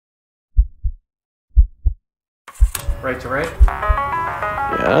Right to right.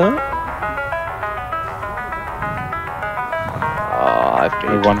 Yeah. Oh, I've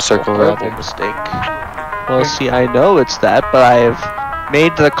made one circle a horrible rather. mistake. Well, see, I know it's that, but I've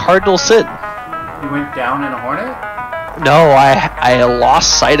made the cardinal sin. You went down in a Hornet? No, I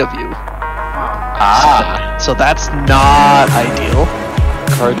lost sight of you. Oh. So that's not ideal.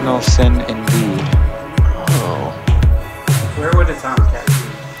 Cardinal sin indeed. Oh. Where would a Tomcat be?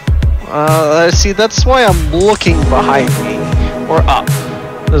 See, that's why I'm looking behind me. Or up.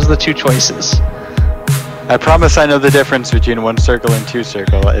 Those are the two choices. I promise I know the difference between one circle and two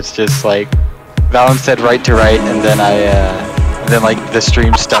circle. It's just like Valin said right to right, and then then like the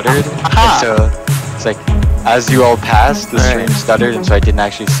stream stuttered, and so it's like as you all passed, the stream stuttered, and so I didn't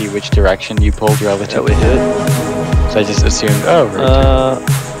actually see which direction you pulled relatively. So I just assumed, oh, right.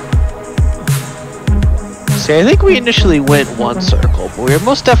 See, I think we initially went one circle, but we're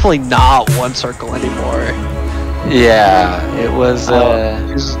most definitely not one circle anymore. Yeah, it was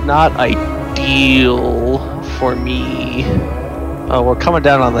It's not ideal for me. Oh, we're coming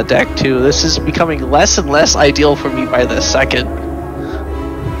down on the deck too. This is becoming less and less ideal for me by the second.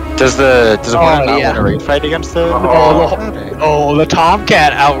 Does the Hornet not want to raid fight against the? The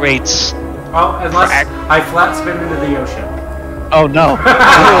Tomcat outrates. Well, unless I flat spin into the ocean. Oh no!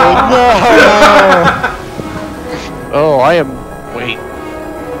 Oh, I am. Wait.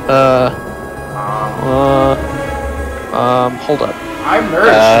 Hold up. I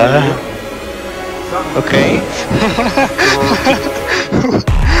merged you. Okay.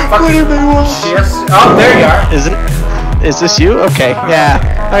 Yes. Oh, there you are. Is this you? Okay. Yeah.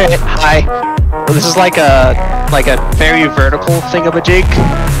 Okay. Hi. Well, this is like a very vertical thingamajig.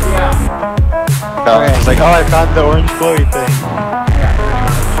 Yeah. It's like, oh, I found the orange glowy thing.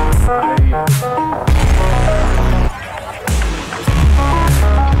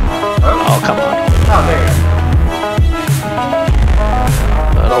 Oh, come on. Oh, there you are.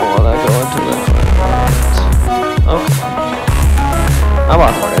 I don't want to go into the. Oh, come on. I'm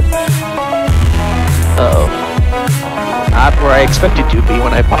on Hornet. Uh-oh. Not where I expected you to be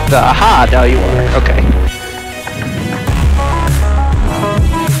when I popped. Aha! Now you are. Okay.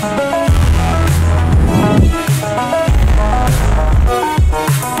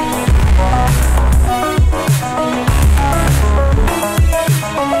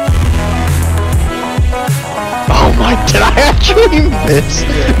 Oh my! Did I actually miss?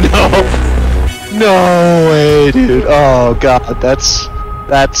 No way, dude. Oh god, that's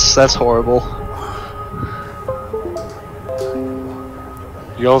horrible.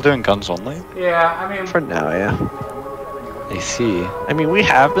 You all doing guns only? Yeah, I mean. For now, yeah. I see. I mean, we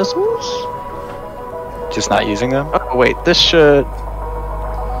have missiles. Just not using them? Oh wait, this should.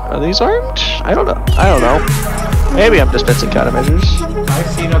 Are these armed? I don't know. Maybe I'm dispensing countermeasures. I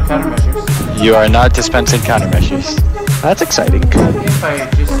see no countermeasures. You are not dispensing countermeasures. That's exciting. If I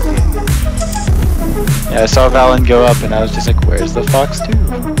just did. Yeah, I saw Valin go up, and I was just like, "Where's the Fox 2?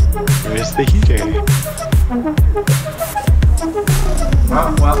 Where's the heater?"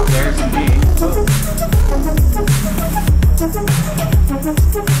 Well, there's me.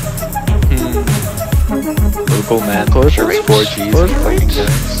 Local man. Closure range. 4Gs. Closure range.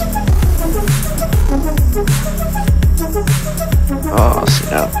 Oh, see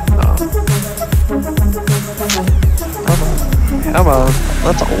now. Come on.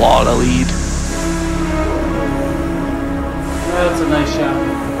 That's a lot of lead. That's a nice shot.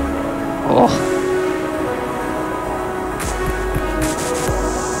 Oh.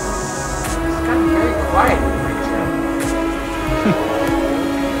 It's gotten very quiet.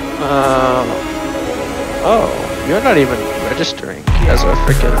 Oh, you're not even registering as a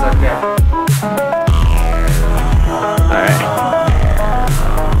freaking. Alright.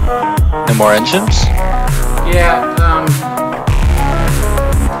 No more engines? Yeah,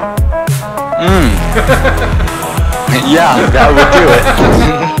 Yeah, that would do it.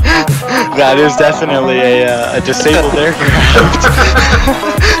 That is definitely a disabled aircraft.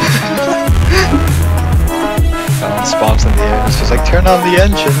 Spawns in the air. It's just like, turn on the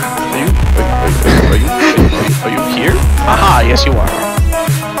engine. Are you here? Aha, yes you are.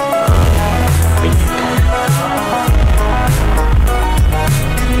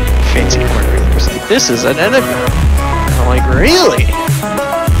 Fancy corner. This is an enemy. I'm like, really?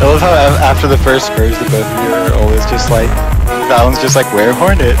 I love how after the first merge, the both of you are always just like, Valin's just like, where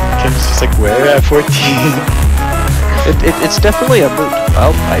Hornet? Kim's just like, where F-14? It's definitely a moot.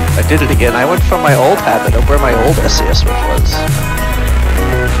 Well, I did it again. I went from my old habit of where my old SCS switch was.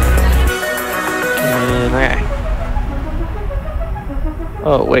 Okay.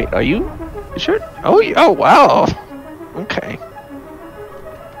 Oh wait, are you sure? Oh, oh wow. Okay.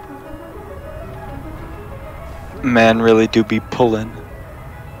 Man really do be pulling.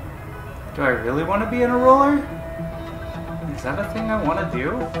 Do I really want to be in a roller? Is that a thing I want to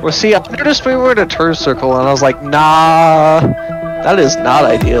do? Well, see, I noticed we were in a turn circle, and I was like, nah, that is not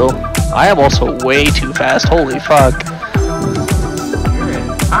ideal. I am also way too fast. Holy fuck. You're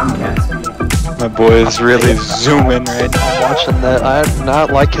in Tomcat speed. My boy is really zooming right now. I'm watching that. I'm not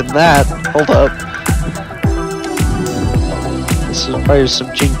liking that. Hold up. This is probably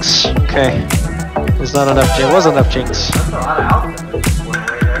some jinx. Okay. There's not enough jinx. It wasn't enough jinx. That's a lot of alpha.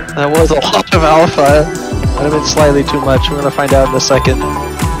 That was a lot of alpha. Might have been slightly too much. We're gonna find out in a second.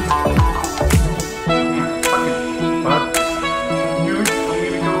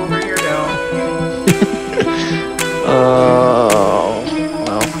 Oh,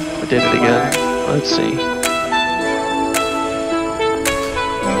 well, we did it again. Let's see.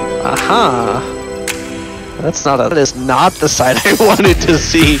 Aha! That is not the side I wanted to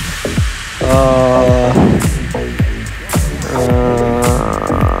see.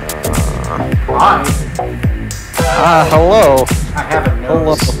 Hi. Hello. I have a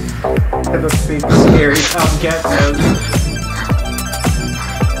nose. I have a big, scary Tomcat nose.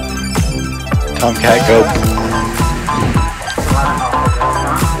 Tomcat go.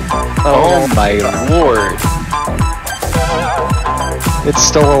 Oh my lord. It's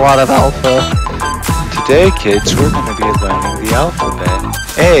still a lot of alpha. Today, kids, we're going to be learning the alphabet.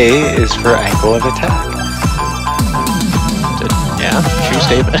 A is for angle of attack. Yeah, true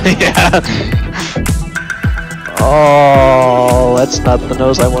statement. Yeah. Oh, that's not the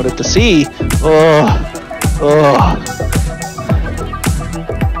nose I wanted to see. Oh.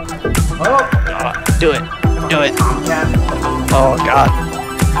 Do it. Do it. Oh god.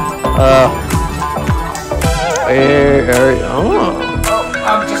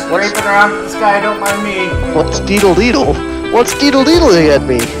 I'm just raping around the sky, don't mind me. What's deedle deedle? What's deedle deedling at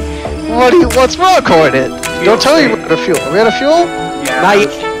me? What's wrong, Hornet? Don't tell me we're out of fuel. Are we out of fuel? Yeah. Not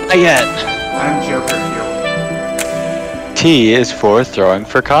yet. I'm Joker fuel. T is for throwing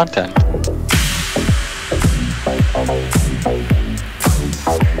for content.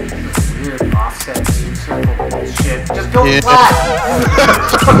 Weird offset circle shit. Just go flat.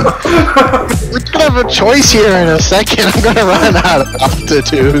 We're gonna have a choice here in a second. I'm gonna run out of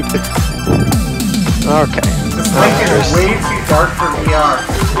altitude. Okay. This link is way too dark for VR.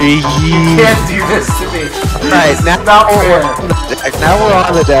 You can't do this to me. Right, This now is not we're fair. on the deck. Now we're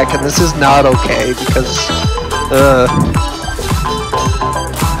on the deck, and this is not okay because,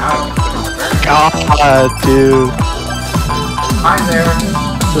 God, dude. Hi there.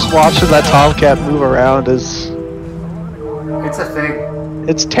 Just watching that Tomcat move around is, It's a thing.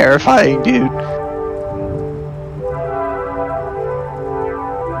 it's terrifying, dude.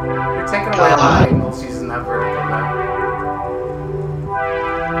 You're taking away all the angles using that vertical now.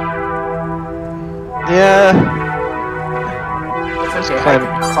 Yeah. It's okay, I climb.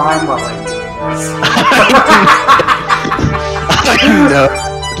 can climb while I do this. I know,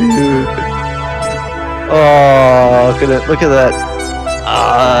 dude. Oh, look at that.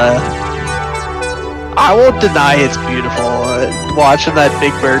 I won't deny it's beautiful. Watching that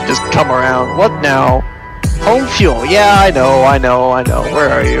big bird just come around. What now? Home fuel. Yeah, I know. Where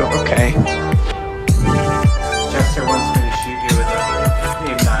are you? Okay. Chester wants me to shoot you with a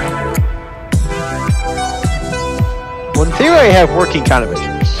aim 9. Well, in theory, I have working countermeasures.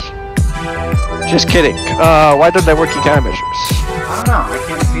 Just kidding. Why don't I working countermeasures? I don't know, I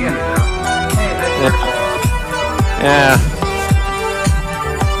can't see any though. Hey, that's your fault. Yeah.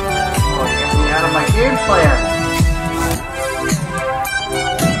 Oh, get me out of my game plan.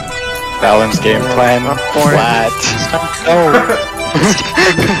 Valin's game plan flat. Oh.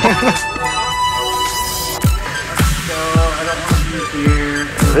 So, I don't want to be here.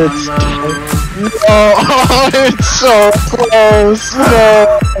 It's it's so close.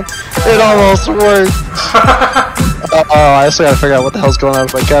 No, it almost worked. I still gotta figure out what the hell's going on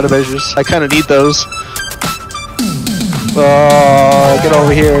with my countermeasures. I kind of need those. Oh, get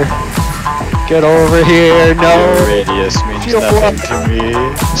over here. Get over here. No. Your radius means Feel nothing what? to me.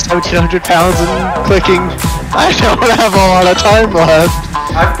 1,700 pounds and clicking. I don't have a lot of time left.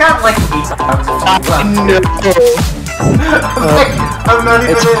 I've got like 8 times left. No. I'm not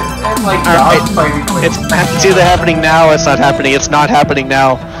even in like dog fighting. It's either happening now, it's not happening, it's not happening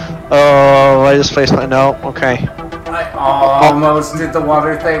now. Oh, I just placed my no. Okay. I almost did the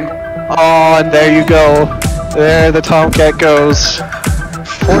water thing. Oh, and there you go. There the Tomcat goes.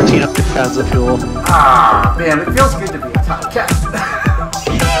 1,400 pounds of fuel. Ah, man, it feels good to be a Tomcat.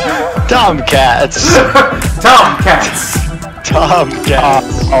 Tomcats! Tomcats!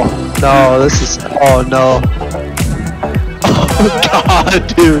 Tomcats! Oh, no, this is. Oh, no. God,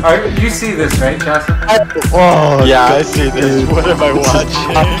 dude. You see this, right, Justin? Oh, Yeah, God, I see this. dude. What am I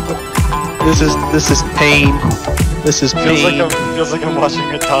watching? This is pain. This is pain. Feels like I'm watching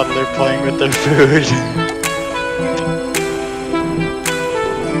a toddler playing with their food.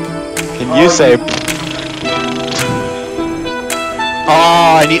 Can you say?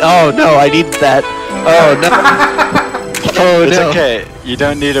 Oh no, I need that. Oh no. Oh It's no. okay. You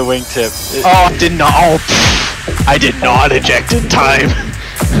don't need a wingtip. I did not eject in time.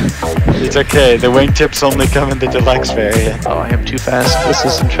 It's okay. The wingtips only come in the deluxe variant. Oh, I am too fast. This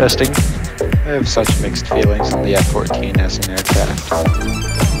is interesting. I have such mixed feelings on the F-14 as an aircraft.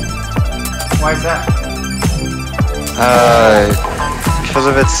 Why is that? Because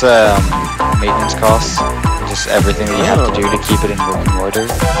of its maintenance costs. Just everything that you have to do to keep it in working order.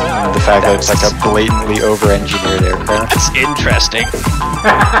 And the fact that it's like a blatantly over-engineered aircraft. That's interesting.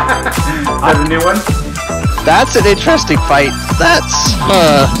 That's a new one? That's an interesting fight. That's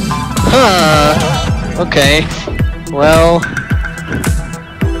okay. Well,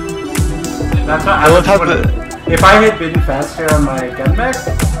 That's what I love how if I had been faster on my gun mech,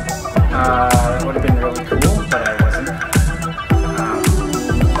 that would have been really cool, but I wasn't.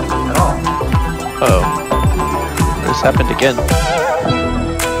 At all. oh, this happened again.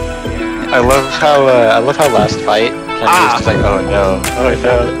 I love how last fight Ken was just like, oh no, oh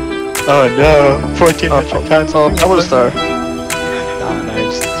no, oh no, 1,400 pounds. Oh, that was the.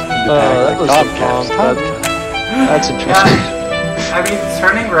 Nice. That was Tomcats. That's interesting. I mean,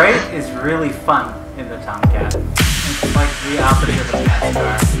 turning right is really fun in the Tomcat. It's like the opposite of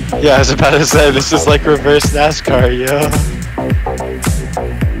NASCAR. Yeah, I was about to say, this is like reverse NASCAR, yo.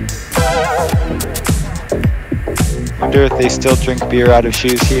 Wonder if they still drink beer out of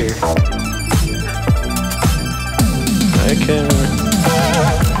shoes here. Okay.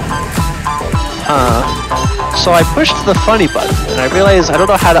 So I pushed the funny button, and I realized I don't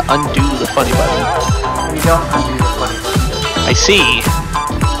know how to undo the funny button. You don't undo the funny button. I see.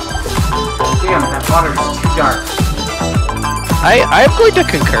 Damn, that water is too dark. I'm going to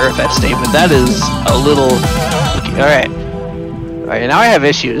concur with that statement. That is a little... Alright. Alright, now I have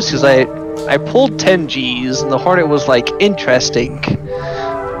issues, because I pulled 10 Gs, and the Hornet was like, interesting.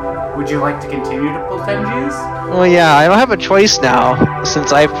 Would you like to continue to pull 10 Gs? Well, yeah, I don't have a choice now,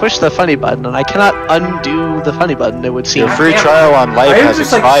 since I've pushed the funny button, and I cannot undo the funny button, it would seem. Your free trial on life has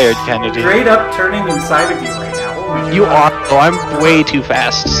expired, Kennedy. Straight up turning inside of you right now. You are, oh, I'm way too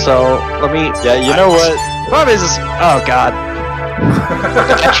fast, so let me... Yeah, you know what? The problem is, oh god. I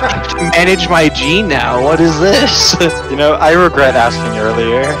have to manage my G now, what is this? You know, I regret asking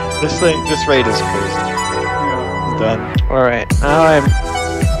earlier. This raid is crazy. I'm done. Alright, now I'm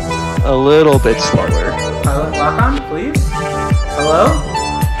a little bit slower. Pilot lock on, please. Hello?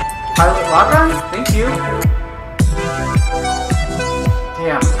 Pilot lock on? Thank you.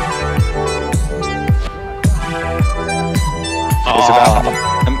 Damn.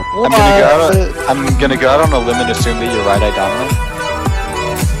 I'm gonna go out on a limb and assume that you're right, I dominate.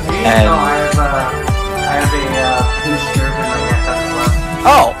 And no, I have a pinch nerve in my neck as well.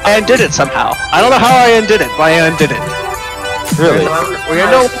 Oh, I undid it somehow. I don't know how I undid it, but I undid it. Really? We're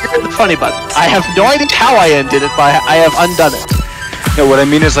no longer the funny button. I have no idea how I undid it, but I have undone it. No, what I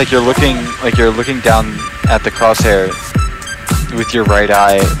mean is like you're looking down at the crosshair with your right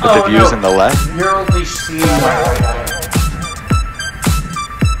eye, but the view is in the left. You're only seeing my right eye.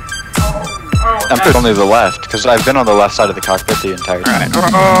 I'm putting only the left, because I've been on the left side of the cockpit the entire time.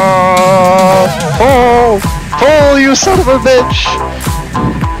 Pull, you son of a bitch!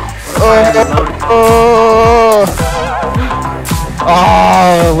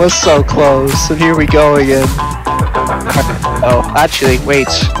 Oh, it was so close, and here we go again. Oh, actually, wait.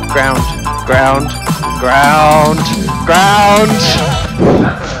 Ground.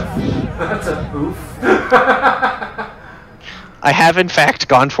 That's a oof. I have in fact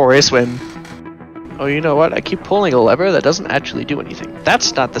gone for a swim. Oh, you know what? I keep pulling a lever that doesn't actually do anything.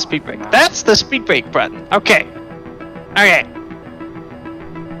 That's not the speed brake. That's the speed brake button. Okay. Okay.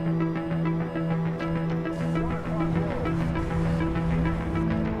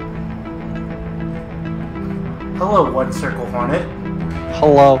 Hello, One Circle Hornet.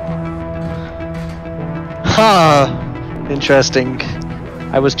 Hello. Huh. Interesting.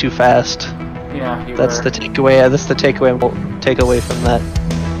 I was too fast. Yeah, you That's were. the takeaway. That's the takeaway. We'll take away from that.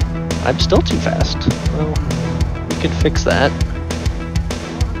 I'm still too fast. Well, we can fix that.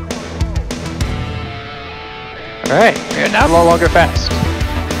 Alright, we are now no longer fast.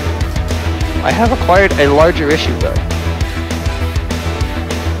 I have acquired a larger issue though.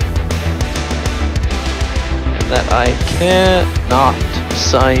 And that I cannot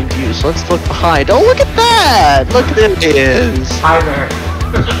Sign view. So let's look behind. Oh, look at that! Look at it is. Hi there.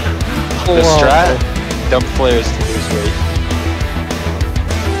 The strat, dump flares to lose weight.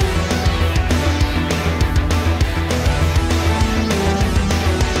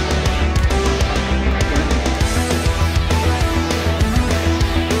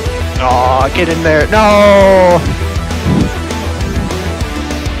 Oh, get in there. No!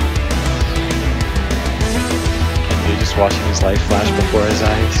 You're just watching his life flash before his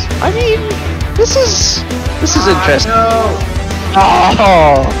eyes. I mean, this is interesting. No.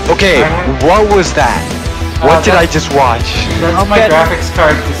 Oh! Okay, what was that? What did I just watch? That's my graphics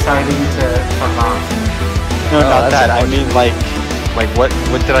card deciding to turn off. No, not that's that. I mean, like what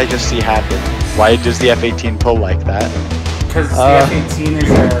did I just see happen? Why does the F-18 pull like that? Because the F-18 is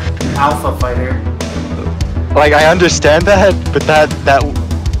an alpha fighter. Like, I understand that, but that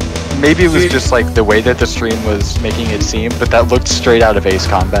maybe it was just like the way that the stream was making it seem, but that looked straight out of Ace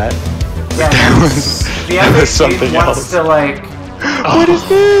Combat. Yeah, the F-18 wants to like. What is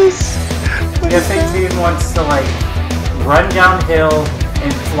this? The F-18 wants to like run downhill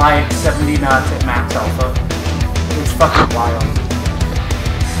and fly at 70 knots at max alpha. It's fucking wild.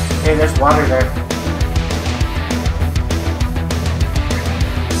 Hey, there's water there.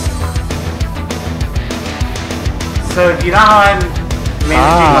 So, do you know how I'm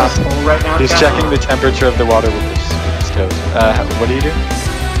managing my pole right now? He's Jeff? checking the temperature of the water with his toes. What do you do? Do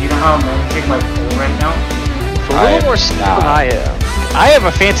you know how I'm managing my pole right now? A little more skill than I am. I have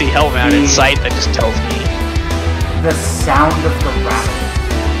a fancy hell-mounted sight that just tells me. The sound of the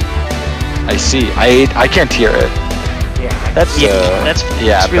rattle. I see. I can't hear it. Yeah. That's yeah, that's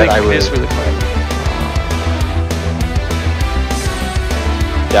but I would. It's really quiet.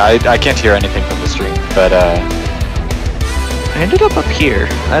 Yeah, I can't hear anything from the stream, but I ended up here.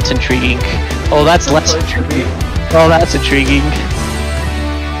 That's intriguing. Oh, that's less intriguing. Oh, that's intriguing.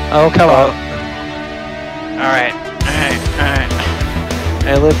 Oh, come on. Alright.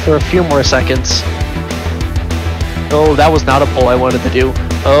 I live for a few more seconds. Oh, that was not a pull I wanted to do.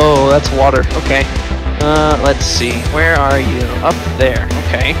 Oh, that's water. Okay. Let's see. Where are you? Up there.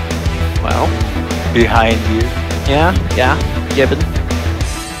 Okay. Well. behind you. Yeah, given.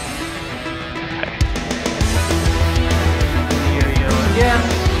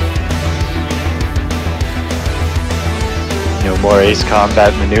 No more Ace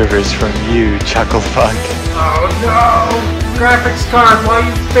Combat maneuvers from you, chuckle fuck. Oh no! Graphics card, why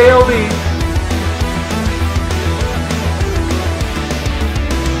you failed me?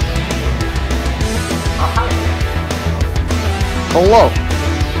 Hello.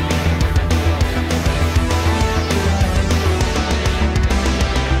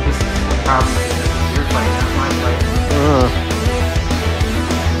 This is the problem. You're fighting, not my fight.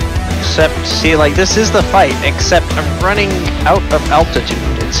 Except, see, like, this is the fight, except I'm running out of altitude,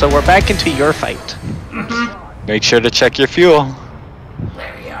 and so we're back into your fight. Make sure to check your fuel.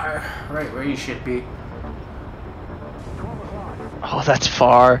 There you are. Right where you should be. Oh, that's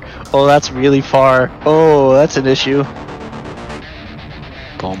far. Oh, that's really far. Oh, that's an issue.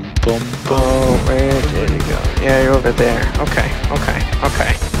 Boom, boom, boom. Oh, where did you go? Yeah, you're over there. Okay.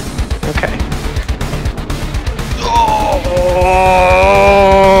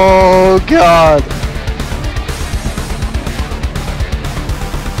 Oh, God.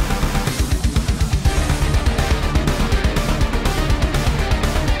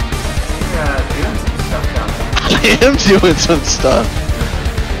 Doing some stuff down there. I am doing some stuff.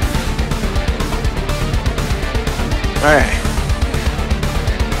 Alright.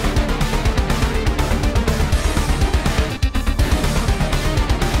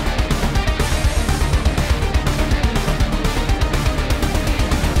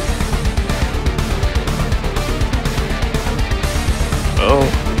 Oh.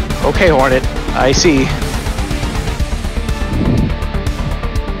 Okay, Hornet. I see.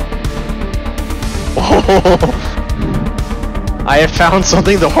 Oh, I have found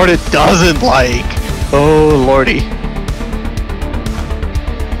something the Hornet doesn't like. Oh, lordy.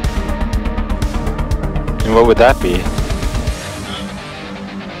 And what would that be?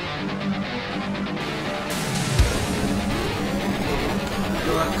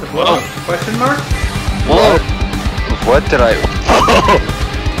 Whoa. Question mark? Whoa. What did I...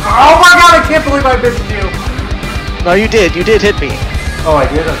 Oh my god, I can't believe I missed you! No, you did. You did hit me. Oh, I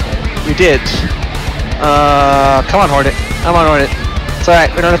did? Okay. You did. Come on, Hornet. Come on, Hornet. It's alright.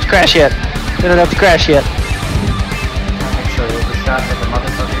 We don't have to crash yet. We don't have to crash yet. Make sure you overshot like a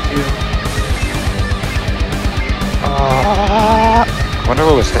motherfucker too. I wonder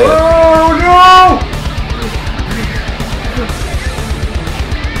what was hit. Oh no!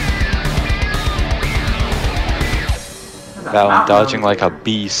 Where the Valin dodging like a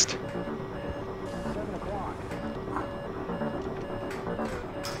beast.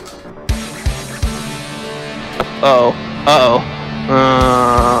 Uh-oh. Uh-oh.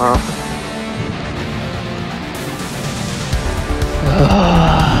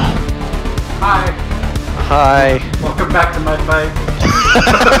 Hi. Hi. Welcome back to my fight.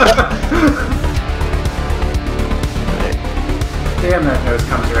 Damn, that nose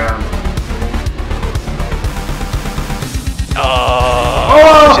comes around.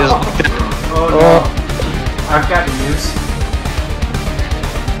 Oh! Oh no. I've got news.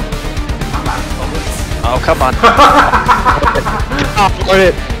 I'm out of bullets. Oh, come on. Oh,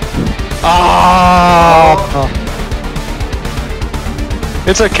 Hornet. Oh!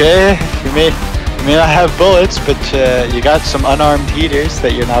 It's okay. You may not have bullets, but you got some unarmed heaters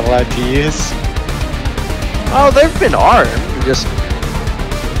that you're not allowed to use. Oh, they've been armed. Just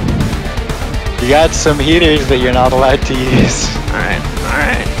You got some heaters that you're not allowed to use. alright,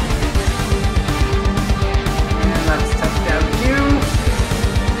 alright. And that's touchdown you.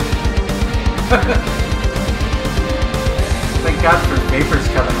 Thank God for vapors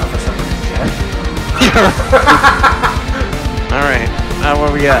coming off of somebody's jet. Alright, now where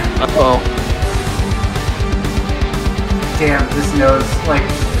we at? Uh-oh. Damn, this nose, like,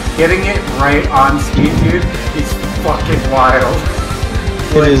 getting it right on speed, dude, is fucking wild.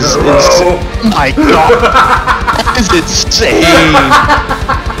 It is oh my god! That is insane!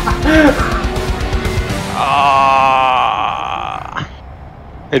 Ah!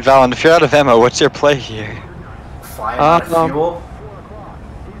 Hey Valin, if you're out of ammo, what's your play here? Flying out of fuel?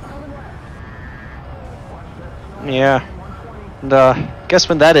 Yeah. And, guess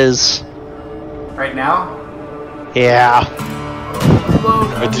when that is? Right now? Yeah.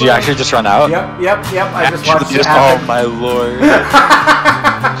 Wait, did you actually just run out? Yep. I just watched it Oh happen. my lord.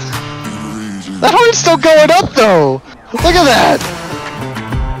 That Hornet's still going up though! Look at that!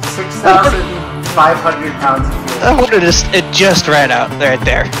 6,500 pounds of fuel. That Hornet it just ran out right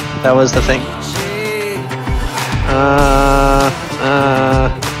there. That was the thing. I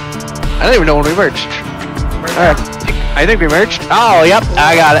don't even know when we merged. Alright, I think we merged. Oh, yep,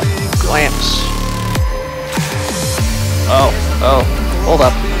 I got it. Clamps. Oh, hold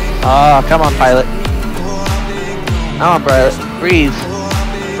up. Oh, come on, pilot. Come on, pilot. Breathe.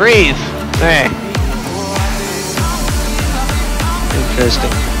 Breathe. Hey.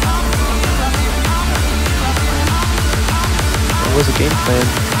 Interesting. What was the game plan?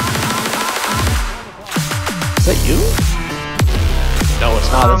 Is that you? No,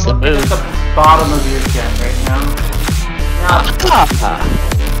 it's not. It's the Look move. at the bottom of your jet right now.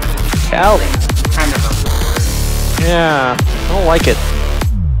 Cali. Kind of a Yeah, I don't like it.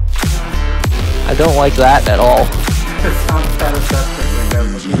 I don't like that at all. It's not that assessment window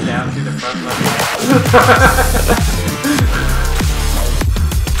looking down to the front level.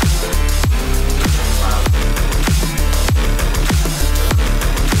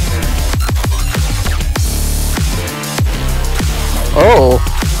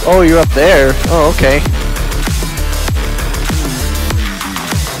 Oh, you're up there. Oh, okay.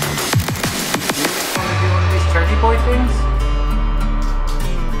 Want to do one of these turkey boy things?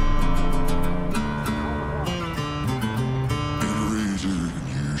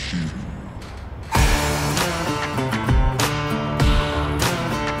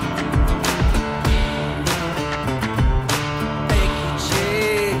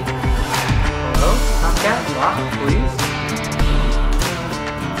 Hello? Tomcat, lock, please.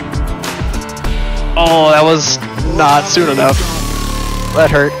 Oh, that was not soon enough.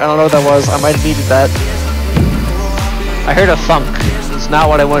 That hurt. I don't know what that was. I might have needed that. I heard a thunk. It's not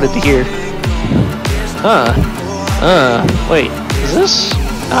what I wanted to hear. Wait. Is this?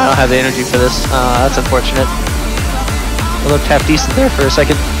 No, I don't have the energy for this. That's unfortunate. I looked half decent there for a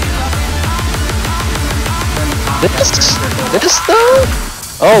second. This though?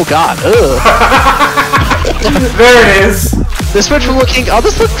 Oh god, ugh. There it is! This went from looking, oh,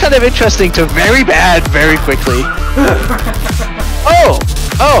 this looked kind of interesting to very bad very quickly.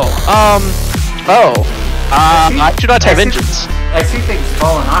 I do not have engines. I see things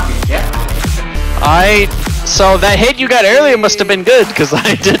falling off your jet. So that hit you got earlier must have been good, because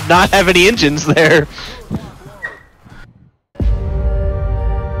I did not have any engines there.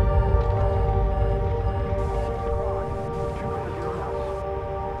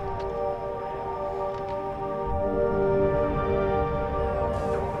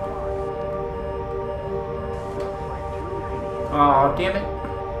 Oh, damn it.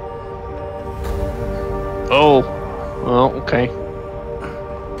 Oh. Well, okay.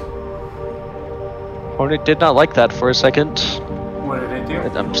 Hornet did not like that for a second. What did it do?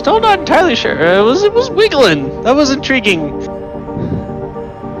 I'm still not entirely sure. It was wiggling. That was intriguing.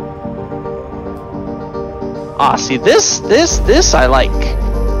 Ah, see this I like,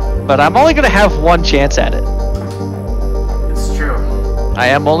 but I'm only gonna have one chance at it. It's true. I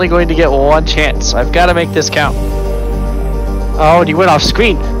am only going to get one chance. I've got to make this count. Oh, and you went off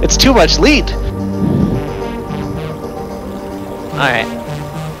screen. It's too much lead. All right.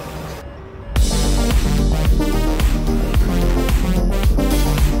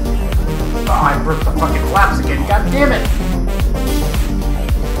 Oh, I broke the fucking flaps again. God damn it!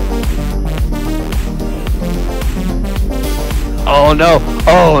 Oh no!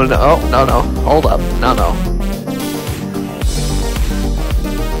 Oh no! No! Hold up! No!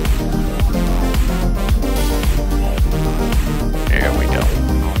 There we go.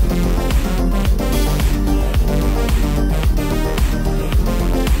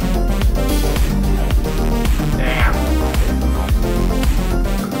 Damn.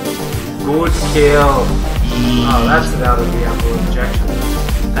 Good kill. Oh, that's an out of the ammo injection.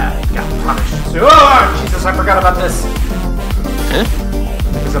 That got punished. Oh, Jesus, I forgot about this. Huh?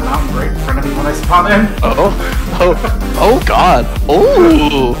 There's a mountain right in front of me when I spawn in. Oh God!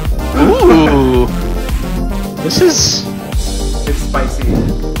 Ooh! It's spicy.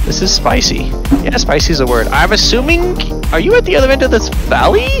 This is spicy. Yeah, spicy is a word. I'm assuming. Are you at the other end of this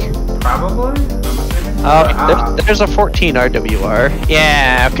valley? Probably. I'm assuming. There's a 14 RWR.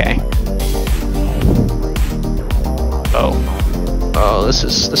 Yeah. Okay. Oh, this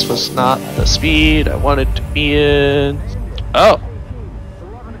was not the speed I wanted to be in. Oh.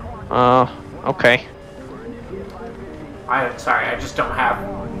 Okay. Sorry, I just don't have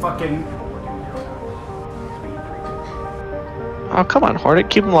fucking... Oh, come on, Hornet.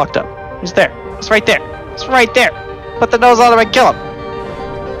 Keep him locked up. He's there. It's right there. It's right there. Put the nose on him and kill him.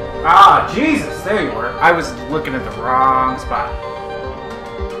 Ah, Jesus, there you were. I was looking at the wrong spot.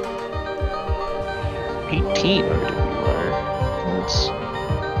 18 RWR. That's...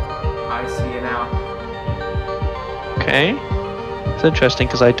 I see you now. Okay. It's interesting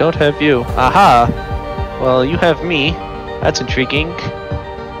because I don't have you. Aha! Well, you have me. That's intriguing.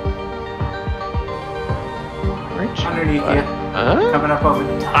 Underneath you. Coming up over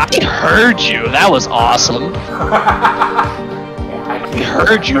the top. I heard you. That was awesome. Yeah, I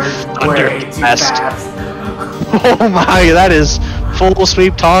heard you. Way too fast. Oh my, that is full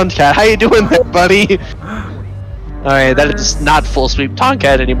sweep Tomcat. How you doing there, buddy? Alright, that is not full sweep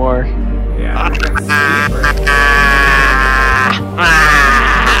Tomcat anymore. Yeah.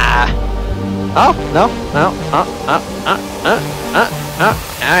 Oh, no.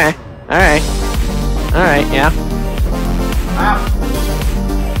 Alright, yeah. Wow.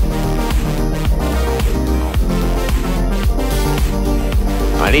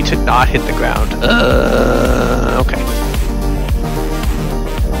 I need to not hit the ground. Okay.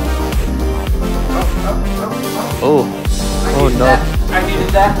 Oh no. I needed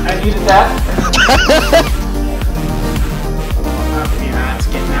that. Oh, yeah, it's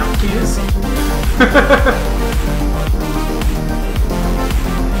getting out keys.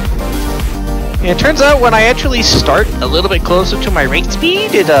 Yeah, it turns out when I actually start a little bit closer to my rate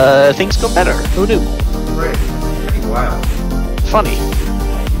speed, things go better. Who knew? Right. Pretty wild. Funny.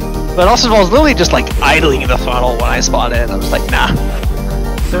 But also, I was literally just like idling the throttle when I spawned in. I was like, nah.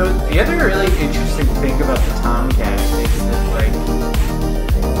 So the other really interesting thing about the Tomcat is that like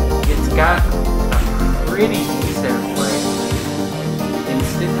it's got a pretty decent like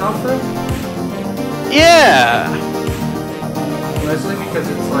instant alpha. Yeah. Mostly because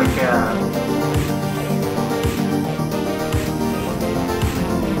it's like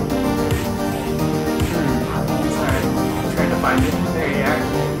sorry, I'm trying to find it. There you are.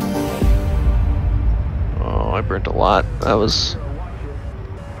 Oh, I burnt a lot. That was.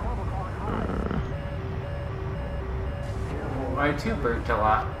 I too burnt a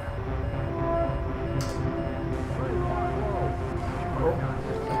lot. Oh.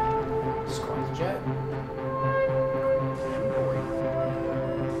 Squad jet.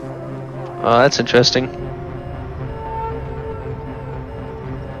 Oh, that's interesting.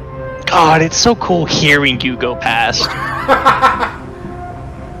 God, it's so cool hearing you go past.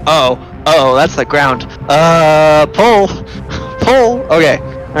 Oh, that's the ground. Pull. Okay,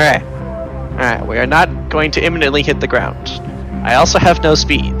 alright. We are not going to imminently hit the ground. I also have no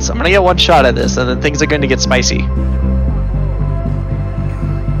speed, so I'm gonna get one shot at this, and then things are going to get spicy.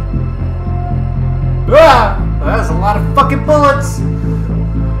 Ah! That was a lot of fucking bullets!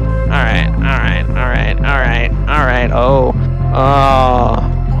 Alright. Oh,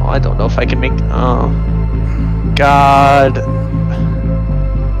 I don't know if I can make. Oh, God.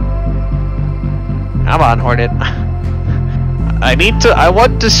 Come on, Hornet. I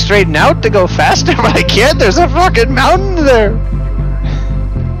want to straighten out to go faster, but I can't. There's a fucking mountain there.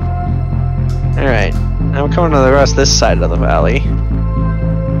 Alright, now we're coming to the rest of this side of the valley.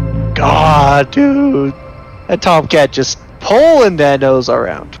 God, dude. That Tomcat just pulling that nose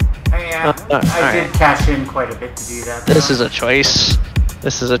around. I did cash in quite a bit to do that. This is a choice.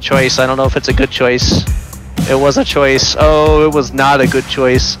 This is a choice. I don't know if it's a good choice. It was a choice. Oh, it was not a good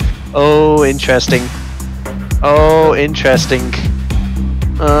choice. Oh, interesting. Oh, interesting.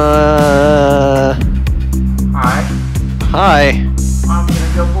 Hi. Hi. I'm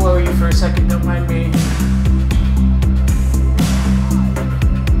gonna go below you for a second, don't mind me.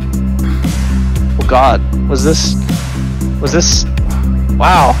 Oh god. Was this...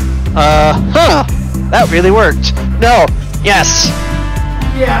 Wow. Huh. That really worked. No. Yes.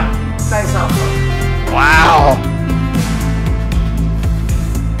 Yeah. Nice alpha. Wow.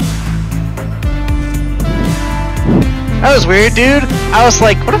 That was weird, dude. I was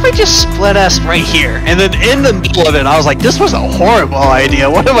like, what if I just split S right here? And then in the middle of it, I was like, this was a horrible idea.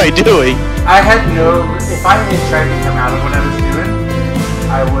 What am I doing? I had no... If I had tried to come out of what I was doing,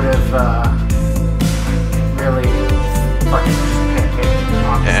 I would have, really fucking just pancaked,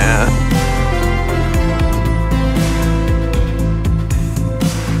 honestly. Yeah.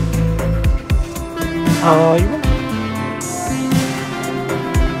 Oh, you...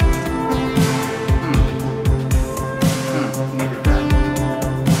 Needed that.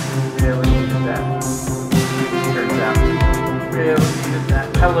 Really needed that. Turns out. Really needed that.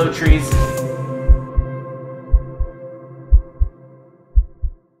 Hello, trees.